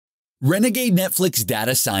Renegade Netflix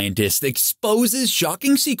data scientist exposes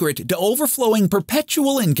shocking secret to overflowing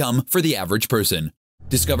perpetual income for the average person.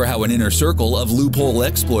 Discover how an inner circle of loophole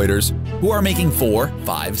exploiters who are making 4,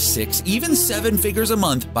 5, 6, even 7 figures a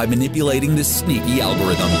month by manipulating this sneaky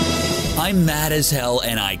algorithm. I'm mad as hell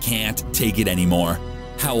and I can't take it anymore,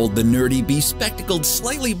 howled the nerdy, bespectacled,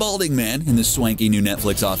 slightly balding man in the swanky new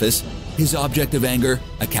Netflix office, his object of anger,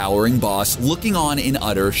 a cowering boss looking on in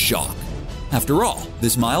utter shock. After all,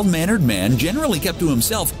 this mild-mannered man generally kept to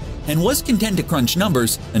himself and was content to crunch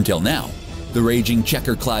numbers until now. The raging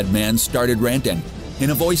checker-clad man started ranting, in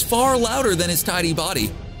a voice far louder than his tidy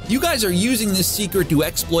body. "You guys are using this secret to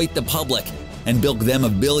exploit the public and bilk them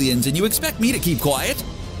of billions, and you expect me to keep quiet?"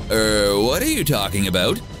 What are you talking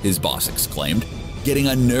about?" his boss exclaimed. Getting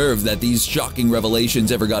unnerved that these shocking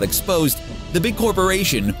revelations ever got exposed, the big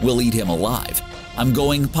corporation will eat him alive. "I'm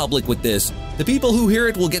going public with this. The people who hear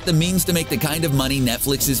it will get the means to make the kind of money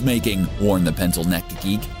Netflix is making," warned the pencil-necked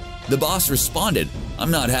geek. The boss responded,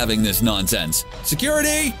 "I'm not having this nonsense.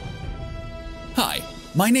 Security!" Hi,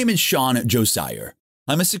 my name is Sean Josiah.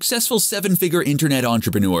 I'm a successful 7-figure internet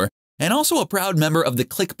entrepreneur and also a proud member of the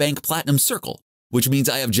ClickBank Platinum Circle, which means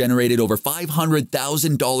I have generated over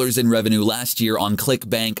 $500,000 in revenue last year on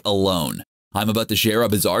ClickBank alone. I'm about to share a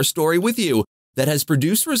bizarre story with you that has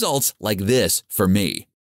produced results like this for me.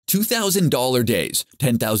 $2,000 days,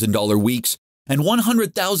 $10,000 weeks, and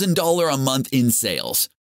 $100,000 a month in sales.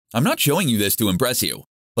 I'm not showing you this to impress you,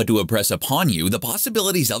 but to impress upon you the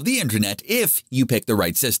possibilities of the internet if you pick the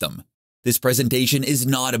right system. This presentation is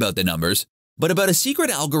not about the numbers, but about a secret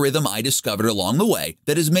algorithm I discovered along the way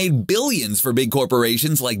that has made billions for big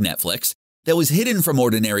corporations like Netflix that was hidden from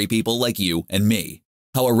ordinary people like you and me.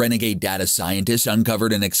 How a renegade data scientist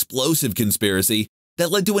uncovered an explosive conspiracy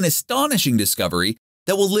that led to an astonishing discovery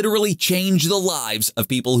that will literally change the lives of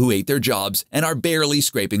people who hate their jobs and are barely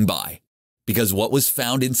scraping by. Because what was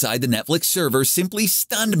found inside the Netflix server simply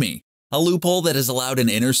stunned me. A loophole that has allowed an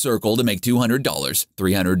inner circle to make $200,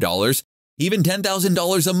 $300, even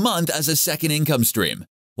 $10,000 a month as a second income stream,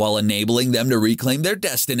 while enabling them to reclaim their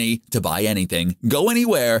destiny to buy anything, go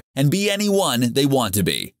anywhere, and be anyone they want to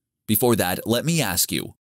be. Before that, let me ask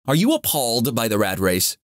you, are you appalled by the rat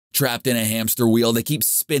race? Trapped in a hamster wheel that keeps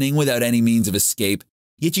spinning without any means of escape,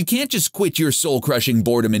 yet you can't just quit your soul-crushing,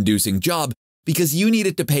 boredom-inducing job because you need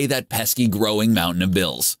it to pay that pesky growing mountain of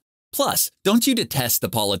bills. Plus, don't you detest the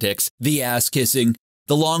politics, the ass-kissing,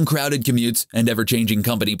 the long crowded commutes, and ever-changing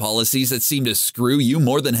company policies that seem to screw you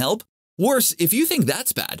more than help? Worse, if you think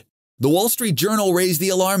that's bad, the Wall Street Journal raised the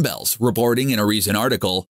alarm bells, reporting in a recent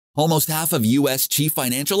article, almost half of U.S. chief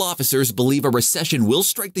financial officers believe a recession will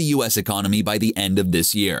strike the U.S. economy by the end of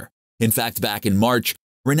this year. In fact, back in March,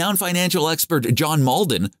 renowned financial expert John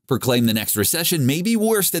Malden proclaimed the next recession may be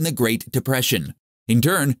worse than the Great Depression, in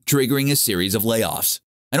turn triggering a series of layoffs.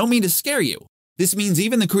 I don't mean to scare you. This means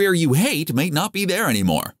even the career you hate might not be there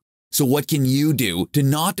anymore. So what can you do to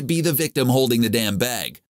not be the victim holding the damn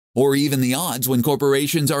bag? Or even the odds when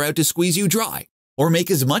corporations are out to squeeze you dry? Or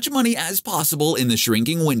make as much money as possible in the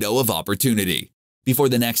shrinking window of opportunity before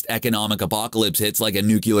the next economic apocalypse hits like a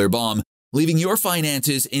nuclear bomb, leaving your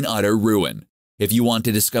finances in utter ruin. If you want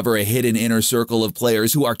to discover a hidden inner circle of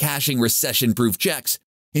players who are cashing recession-proof checks,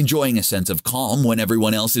 enjoying a sense of calm when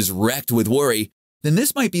everyone else is wrecked with worry, then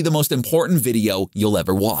this might be the most important video you'll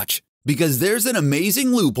ever watch. Because there's an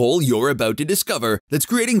amazing loophole you're about to discover that's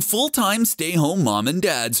creating full-time stay-home mom and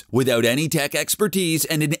dads without any tech expertise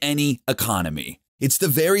and in any economy. It's the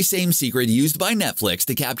very same secret used by Netflix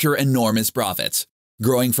to capture enormous profits,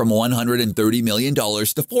 growing from $130 million to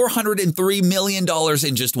 $403 million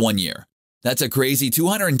in just 1 year. That's a crazy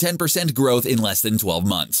 210% growth in less than 12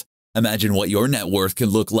 months. Imagine what your net worth could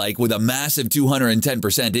look like with a massive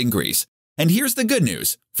 210% increase. And here's the good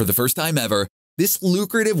news. For the first time ever, this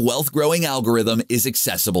lucrative wealth-growing algorithm is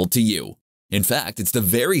accessible to you. In fact, it's the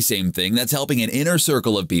very same thing that's helping an inner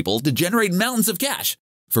circle of people to generate mountains of cash.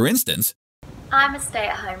 For instance, I'm a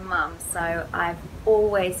stay-at-home mum, so I've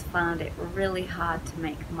always found it really hard to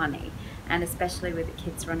make money, and especially with the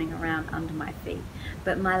kids running around under my feet.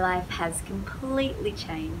 But my life has completely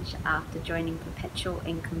changed after joining Perpetual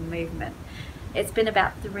Income Movement. It's been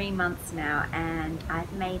about 3 months now, and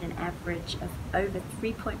I've made an average of over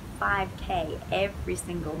 3.5K every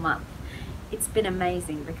single month. It's been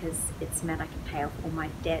amazing because it's meant I can pay off all my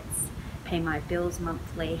debts, pay my bills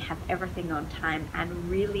monthly, have everything on time, and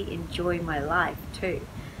really enjoy my life too.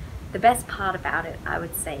 The best part about it, I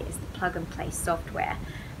would say, is the plug-and-play software.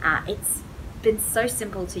 It's been so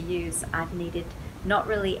simple to use. I've needed not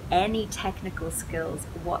really any technical skills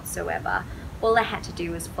whatsoever. All I had to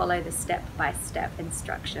do was follow the step-by-step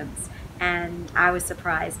instructions, and I was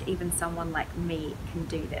surprised even someone like me can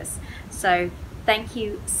do this. So thank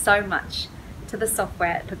you so much to the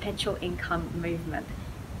software Perpetual Income Movement.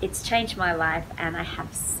 It's changed my life, and I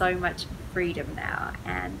have so much freedom now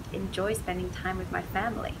and enjoy spending time with my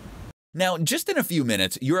family. Now, just in a few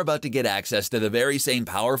minutes, you're about to get access to the very same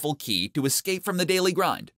powerful key to escape from the daily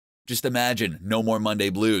grind. Just imagine no more Monday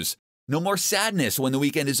blues, no more sadness when the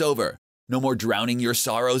weekend is over, no more drowning your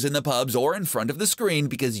sorrows in the pubs or in front of the screen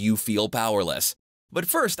because you feel powerless. But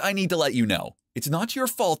first, I need to let you know, it's not your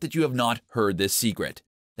fault that you have not heard this secret.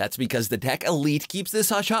 That's because the tech elite keeps this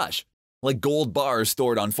hush-hush, like gold bars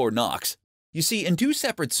stored on Fort Knox. You see, in two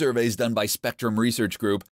separate surveys done by Spectrum Research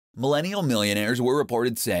Group, millennial millionaires were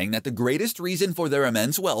reported saying that the greatest reason for their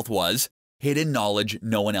immense wealth was hidden knowledge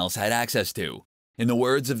no one else had access to. In the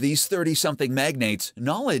words of these 30-something magnates,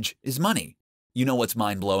 knowledge is money. You know what's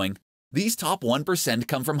mind-blowing? These top 1%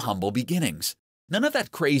 come from humble beginnings. None of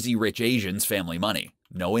that crazy rich Asians family money.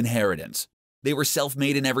 No inheritance. They were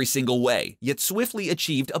self-made in every single way, yet swiftly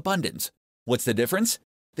achieved abundance. What's the difference?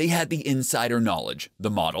 They had the insider knowledge, the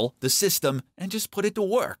model, the system, and just put it to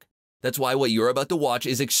work. That's why what you're about to watch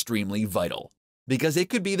is extremely vital. Because it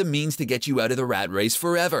could be the means to get you out of the rat race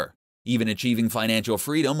forever, even achieving financial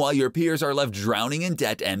freedom while your peers are left drowning in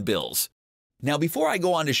debt and bills. Now, before I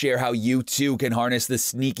go on to share how you too can harness the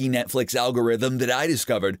sneaky Netflix algorithm that I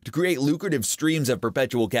discovered to create lucrative streams of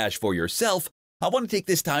perpetual cash for yourself, I want to take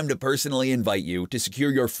this time to personally invite you to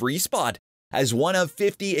secure your free spot as one of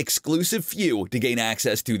 50 exclusive few to gain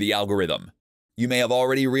access to the algorithm. You may have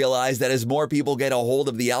already realized that as more people get a hold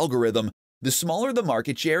of the algorithm, the smaller the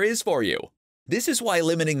market share is for you. This is why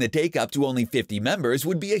limiting the take-up to only 50 members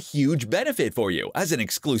would be a huge benefit for you as an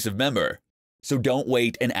exclusive member. So don't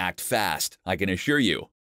wait and act fast, I can assure you.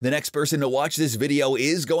 The next person to watch this video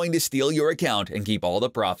is going to steal your account and keep all the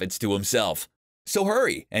profits to himself. So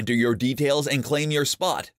hurry, enter your details and claim your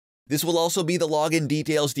spot. This will also be the login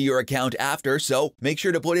details to your account after, so make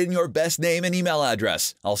sure to put in your best name and email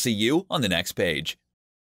address. I'll see you on the next page.